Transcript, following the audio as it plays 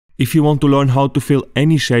If you want to learn how to fill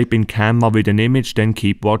any shape in Canva with an image, then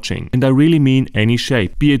keep watching. And I really mean any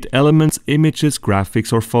shape, be it elements, images,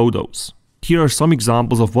 graphics or photos. Here are some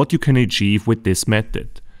examples of what you can achieve with this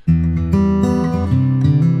method.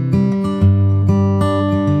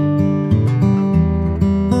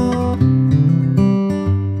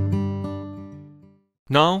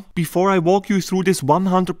 Now, before I walk you through this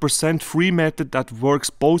 100% free method that works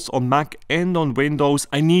both on Mac and on Windows,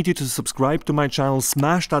 I need you to subscribe to my channel,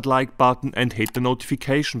 smash that like button and hit the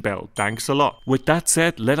notification bell. Thanks a lot. With that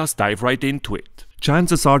said, let us dive right into it.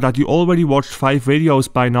 Chances are that you already watched 5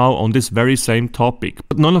 videos by now on this very same topic,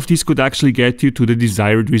 but none of these could actually get you to the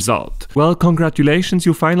desired result. Well, congratulations,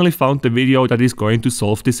 you finally found the video that is going to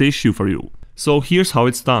solve this issue for you. So here's how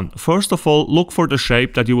it's done. First of all, look for the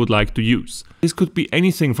shape that you would like to use. This could be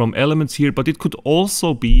anything from elements here, but it could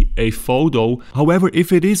also be a photo. However,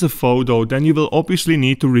 if it is a photo, then you will obviously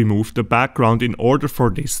need to remove the background in order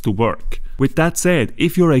for this to work. With that said,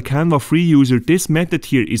 if you're a Canva free user, this method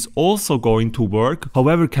here is also going to work.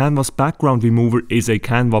 However, Canva's background remover is a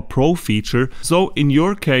Canva Pro feature, so in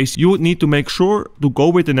your case, you would need to make sure to go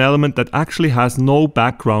with an element that actually has no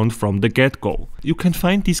background from the get-go. You can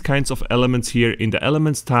find these kinds of elements here in the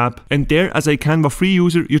Elements tab, and there, as a Canva free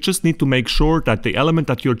user, you just need to make sure that the element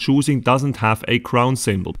that you're choosing doesn't have a crown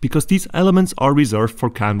symbol, because these elements are reserved for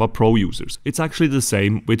Canva Pro users. It's actually the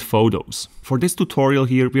same with photos. For this tutorial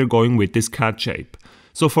here, we are going with this cat shape.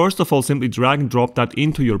 So first of all, simply drag and drop that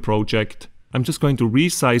into your project. I'm just going to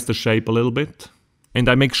resize the shape a little bit. And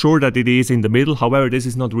I make sure that it is in the middle. However, this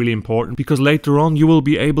is not really important because later on you will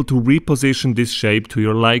be able to reposition this shape to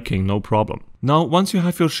your liking, no problem. Now, once you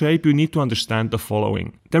have your shape, you need to understand the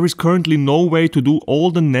following. There is currently no way to do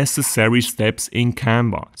all the necessary steps in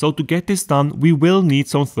Canva. So to get this done, we will need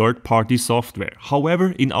some third-party software.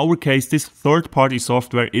 However, in our case, this third-party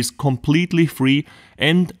software is completely free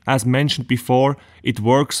and, as mentioned before, it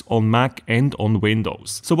works on Mac and on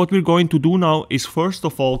Windows. So what we're going to do now is first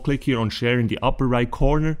of all click here on share in the upper right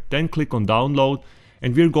corner, then click on download,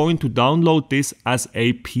 and we're going to download this as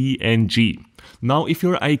a PNG. Now, if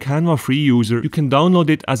you're a Canva free user, you can download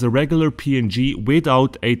it as a regular PNG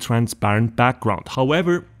without a transparent background.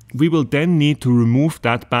 However, we will then need to remove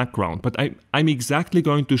that background, but I'm exactly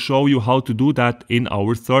going to show you how to do that in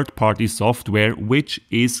our third-party software, which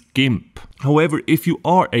is GIMP. However, if you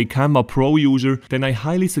are a Canva Pro user, then I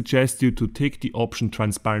highly suggest you to tick the option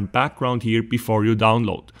transparent background here before you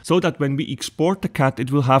download, so that when we export the cat,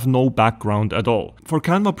 it will have no background at all. For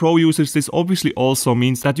Canva Pro users, this obviously also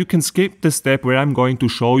means that you can skip the step where I'm going to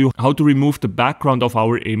show you how to remove the background of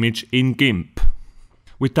our image in GIMP.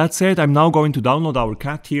 With that said, I'm now going to download our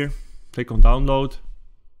cat here. Click on download.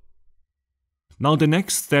 Now the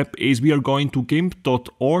next step is we are going to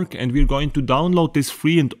gimp.org and we're going to download this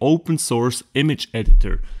free and open source image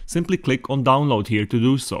editor. Simply click on download here to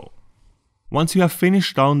do so. Once you have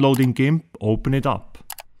finished downloading GIMP, open it up.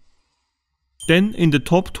 Then in the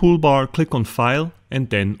top toolbar, click on File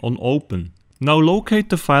and then on Open. Now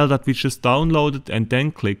locate the file that we just downloaded and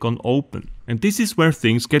then click on Open. And this is where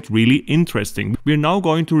things get really interesting. We're now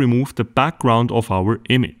going to remove the background of our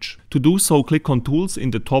image. To do so, click on Tools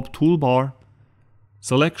in the top toolbar,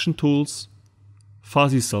 Selection Tools,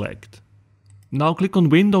 Fuzzy Select. Now click on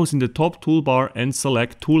Windows in the top toolbar and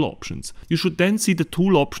select Tool Options. You should then see the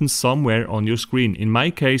tool options somewhere on your screen. In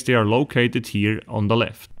my case, they are located here on the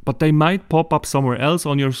left. But they might pop up somewhere else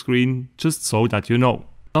on your screen, just so that you know.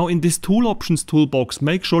 Now in this Tool Options toolbox,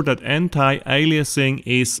 make sure that Anti-Aliasing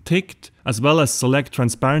is ticked, as well as Select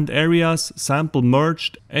Transparent Areas, Sample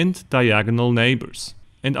Merged and Diagonal Neighbors.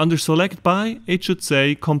 And under Select By, it should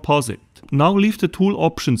say Composite. Now leave the tool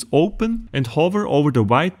options open and hover over the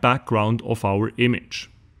white background of our image.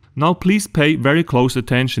 Now please pay very close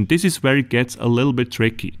attention, this is where it gets a little bit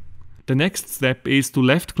tricky. The next step is to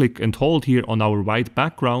left click and hold here on our white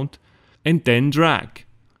background and then drag.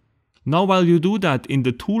 Now while you do that, in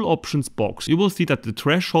the tool options box, you will see that the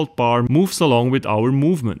threshold bar moves along with our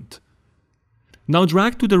movement. Now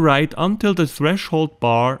drag to the right until the threshold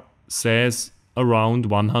bar says around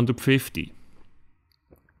 150.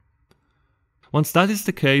 Once that is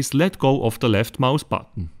the case, let go of the left mouse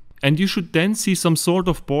button. And you should then see some sort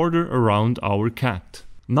of border around our cat.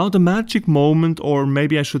 Now the magic moment, or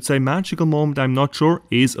maybe I should say magical moment, I'm not sure,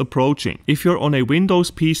 is approaching. If you're on a Windows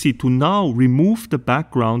PC, to now remove the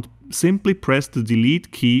background, simply press the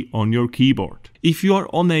delete key on your keyboard. If you are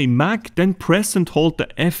on a Mac, then press and hold the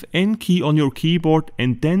FN key on your keyboard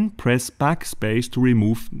and then press backspace to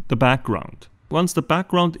remove the background. Once the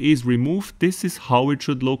background is removed, this is how it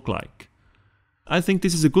should look like. I think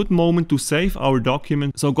this is a good moment to save our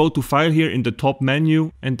document, so go to File here in the top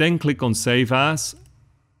menu and then click on Save As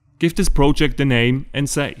Give this project a name and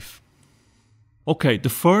save. Okay, the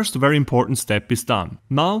first very important step is done.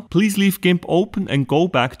 Now, please leave GIMP open and go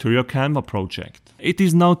back to your Canva project. It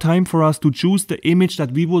is now time for us to choose the image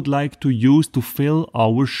that we would like to use to fill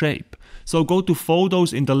our shape. So go to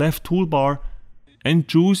Photos in the left toolbar and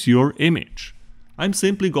choose your image. I'm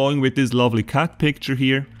simply going with this lovely cat picture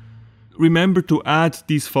here. Remember to add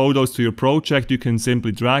these photos to your project. You can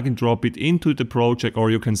simply drag and drop it into the project,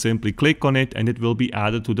 or you can simply click on it and it will be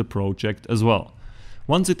added to the project as well.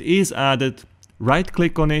 Once it is added, right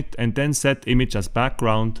click on it and then set image as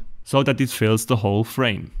background so that it fills the whole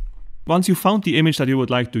frame. Once you found the image that you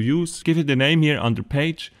would like to use, give it a name here under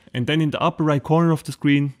page, and then in the upper right corner of the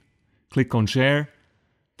screen, click on share,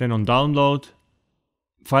 then on download,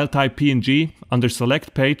 file type PNG, under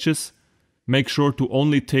select pages. Make sure to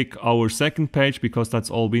only tick our second page because that's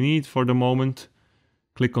all we need for the moment.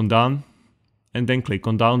 Click on done and then click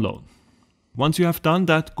on download. Once you have done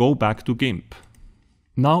that, go back to GIMP.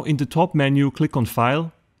 Now in the top menu, click on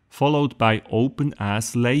File, followed by Open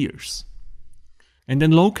as Layers. And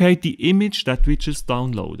then locate the image that we just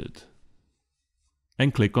downloaded.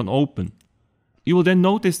 And click on Open. You will then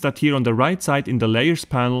notice that here on the right side in the Layers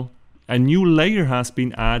panel, a new layer has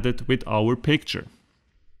been added with our picture.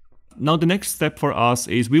 Now the next step for us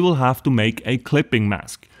is we will have to make a clipping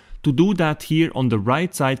mask. To do that, here on the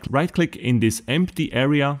right side, right click in this empty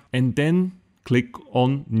area and then click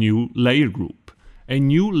on New Layer Group. A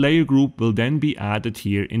new layer group will then be added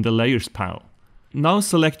here in the Layers panel. Now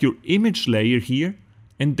select your image layer here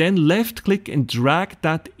and then left click and drag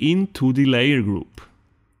that into the layer group.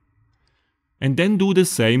 And then do the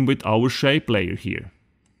same with our shape layer here.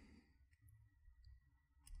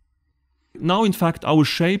 Now in fact our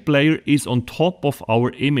shape layer is on top of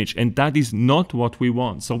our image and that is not what we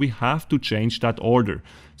want, so we have to change that order.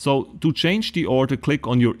 So to change the order, click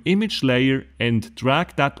on your image layer and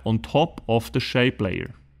drag that on top of the shape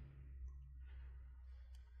layer.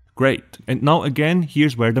 Great, and now again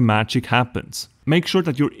here's where the magic happens. Make sure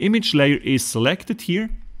that your image layer is selected here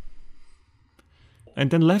and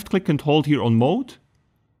then left click and hold here on mode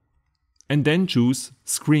and then choose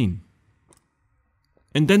screen.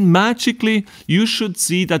 And then magically you should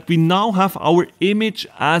see that we now have our image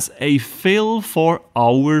as a fill for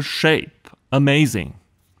our shape. Amazing.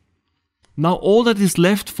 Now all that is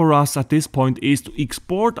left for us at this point is to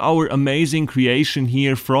export our amazing creation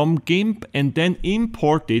here from GIMP and then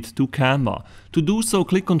import it to Canva. To do so,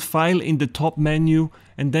 click on File in the top menu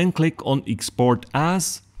and then click on Export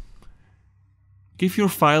As. Give your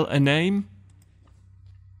file a name.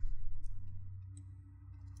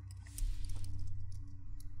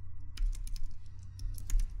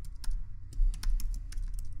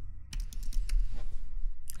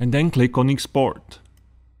 And then click on Export.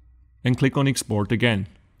 And click on Export again.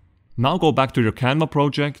 Now go back to your Canva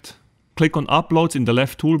project, click on Uploads in the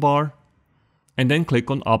left toolbar, and then click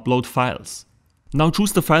on Upload Files. Now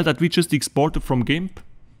choose the file that we just exported from GIMP,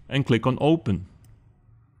 and click on Open.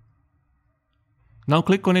 Now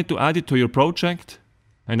click on it to add it to your project,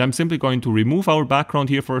 and I'm simply going to remove our background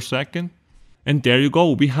here for a second. And there you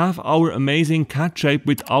go, we have our amazing cat shape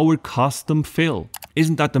with our custom fill.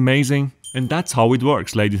 Isn't that amazing? And that's how it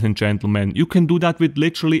works, ladies and gentlemen. You can do that with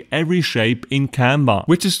literally every shape in Canva,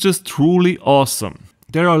 which is just truly awesome.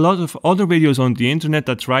 There are a lot of other videos on the internet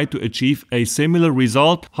that try to achieve a similar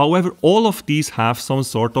result. However, all of these have some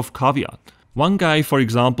sort of caveat. One guy, for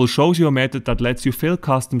example, shows you a method that lets you fill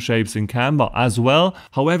custom shapes in Canva as well,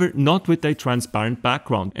 however not with a transparent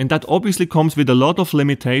background. And that obviously comes with a lot of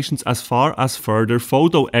limitations as far as further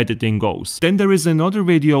photo editing goes. Then there is another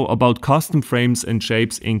video about custom frames and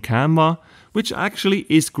shapes in Canva, which actually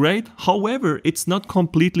is great. However, it's not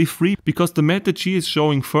completely free because the method she is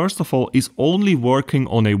showing first of all is only working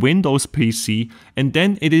on a Windows PC, and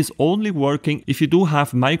then it is only working if you do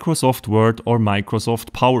have Microsoft Word or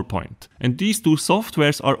Microsoft PowerPoint. And these two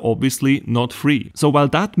softwares are obviously not free. So while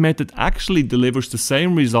that method actually delivers the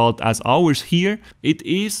same result as ours here, it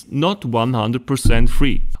is not 100%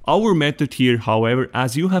 free. Our method here, however,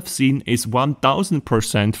 as you have seen, is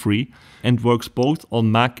 1000% free and works both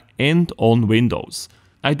on Mac and on Windows.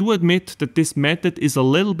 I do admit that this method is a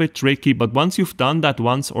little bit tricky, but once you've done that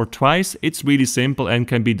once or twice, it's really simple and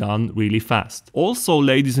can be done really fast. Also,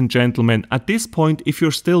 ladies and gentlemen, at this point, if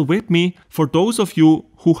you're still with me, for those of you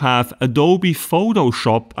who have Adobe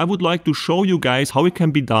Photoshop, I would like to show you guys how it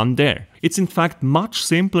can be done there. It's in fact much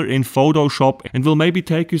simpler in Photoshop and will maybe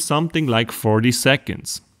take you something like 40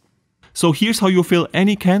 seconds. So here's how you fill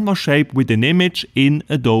any Canva shape with an image in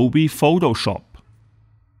Adobe Photoshop.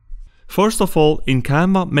 First of all, in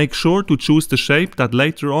Canva, make sure to choose the shape that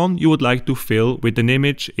later on you would like to fill with an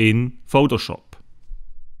image in Photoshop.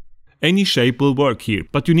 Any shape will work here,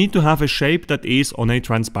 but you need to have a shape that is on a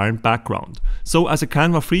transparent background. So as a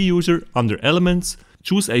Canva free user, under Elements,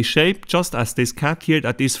 choose a shape just as this cat here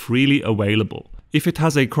that is freely available. If it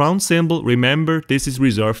has a crown symbol, remember this is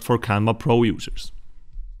reserved for Canva Pro users.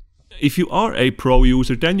 If you are a Pro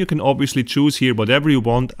user, then you can obviously choose here whatever you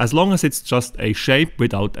want as long as it's just a shape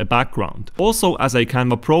without a background. Also, as a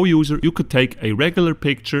Canva Pro user, you could take a regular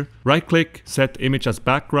picture, right click, set image as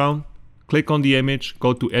background, click on the image,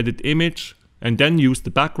 go to edit image, and then use the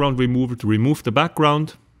background remover to remove the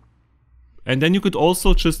background. And then you could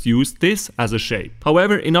also just use this as a shape.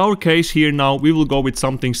 However, in our case here now, we will go with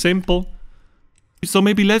something simple. So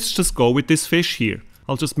maybe let's just go with this fish here.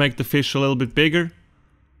 I'll just make the fish a little bit bigger.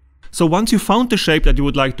 So once you found the shape that you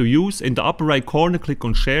would like to use, in the upper right corner click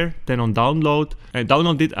on share, then on download, and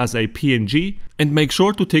download it as a PNG, and make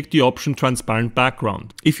sure to tick the option transparent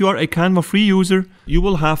background. If you are a Canva free user, you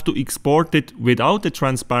will have to export it without the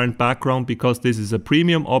transparent background because this is a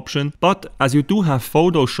premium option, but as you do have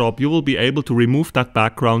Photoshop, you will be able to remove that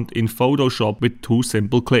background in Photoshop with 2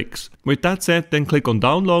 simple clicks. With that said, then click on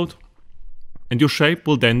download, and your shape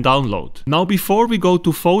will then download. Now before we go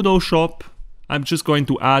to Photoshop, I'm just going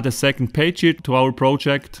to add a second page here to our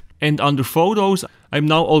project, and under photos I'm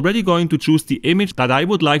now already going to choose the image that I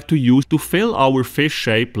would like to use to fill our fish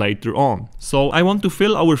shape later on. So I want to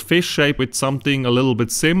fill our fish shape with something a little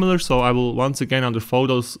bit similar, so I will once again under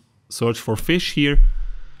photos search for fish here,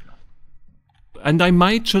 and I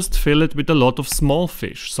might just fill it with a lot of small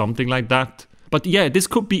fish, something like that. But yeah, this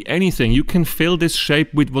could be anything. You can fill this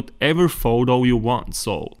shape with whatever photo you want.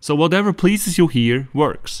 So whatever pleases you here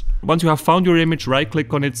works. Once you have found your image, right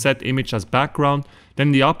click on it, set image as background. Then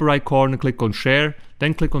in the upper right corner click on share.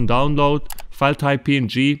 Then click on download, file type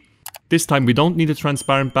PNG. This time we don't need a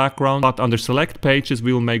transparent background, but under select pages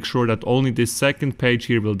we will make sure that only this second page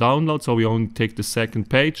here will download. So we only take the second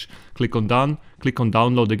page. Click on done, click on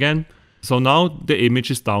download again. So now the image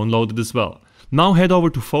is downloaded as well. Now head over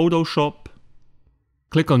to Photoshop.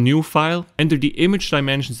 Click on new file, enter the image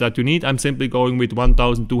dimensions that you need. I'm simply going with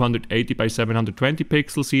 1280 by 720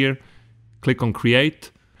 pixels here. Click on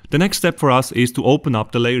create. The next step for us is to open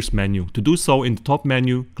up the layers menu. To do so, in the top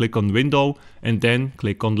menu, click on window and then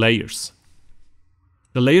click on layers.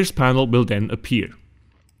 The layers panel will then appear.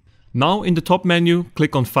 Now in the top menu,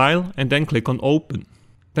 click on file and then click on open.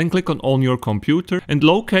 Then click on your computer and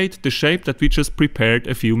locate the shape that we just prepared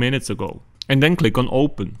a few minutes ago. And then click on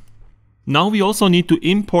open. Now we also need to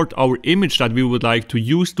import our image that we would like to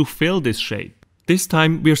use to fill this shape. This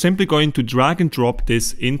time we are simply going to drag and drop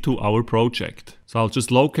this into our project. So I'll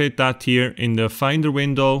just locate that here in the Finder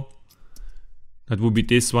window. That would be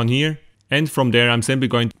this one here. And from there I'm simply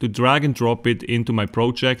going to drag and drop it into my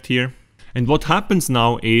project here. And what happens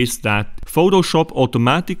now is that Photoshop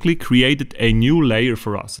automatically created a new layer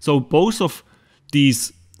for us. So both of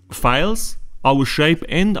these files, our shape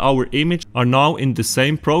and our image, are now in the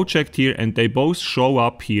same project here, and they both show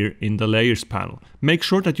up here in the layers panel. Make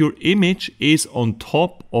sure that your image is on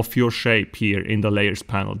top of your shape here in the layers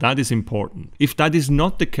panel. That is important. If that is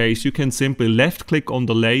not the case, you can simply left click on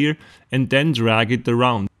the layer and then drag it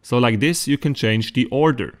around. So like this you can change the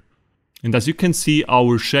order. And as you can see,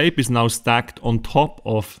 our shape is now stacked on top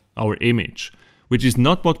of our image, which is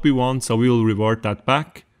not what we want, so we will revert that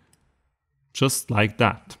back. Just like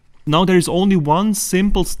that. Now there is only one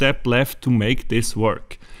simple step left to make this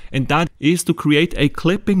work, and that is to create a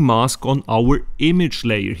clipping mask on our image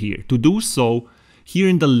layer here. To do so, here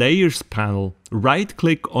in the layers panel, right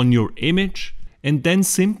click on your image and then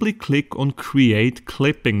simply click on create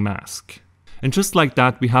clipping mask. And just like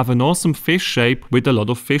that we have an awesome fish shape with a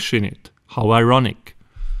lot of fish in it. How ironic.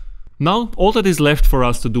 Now all that is left for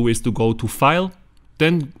us to do is to go to file,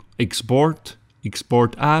 then export,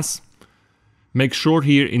 export as. Make sure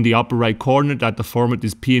here in the upper right corner that the format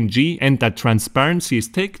is PNG and that transparency is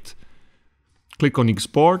ticked. Click on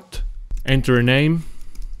export, enter a name,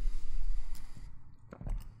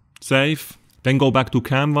 save, then go back to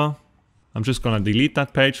Canva. I'm just gonna delete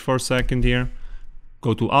that page for a second here.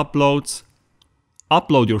 Go to uploads,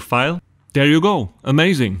 upload your file. There you go,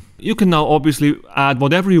 amazing. You can now obviously add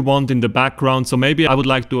whatever you want in the background. So maybe I would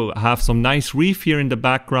like to have some nice reef here in the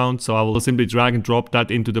background. So I will simply drag and drop that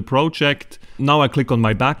into the project. Now I click on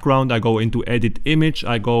my background, I go into edit image,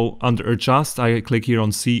 I go under adjust, I click here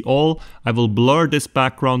on see all. I will blur this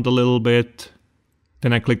background a little bit.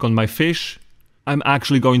 Then I click on my fish. I'm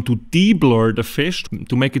actually going to de-blur the fish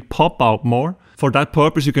to make it pop out more. For that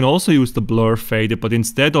purpose you can also use the blur fader, but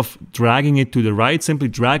instead of dragging it to the right, simply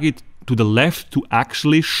drag it to the left to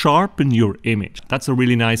actually sharpen your image. That's a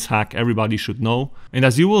really nice hack everybody should know. And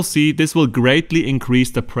as you will see, this will greatly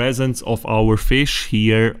increase the presence of our fish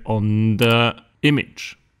here on the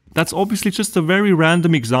image. That's obviously just a very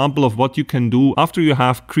random example of what you can do after you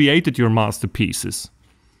have created your masterpieces.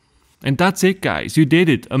 And that's it, guys, you did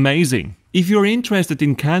it, amazing. If you're interested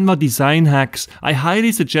in Canva design hacks, I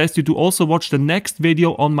highly suggest you to also watch the next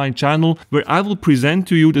video on my channel where I will present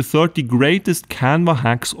to you the 30 greatest Canva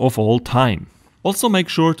hacks of all time. Also make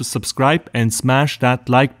sure to subscribe and smash that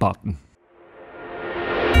like button.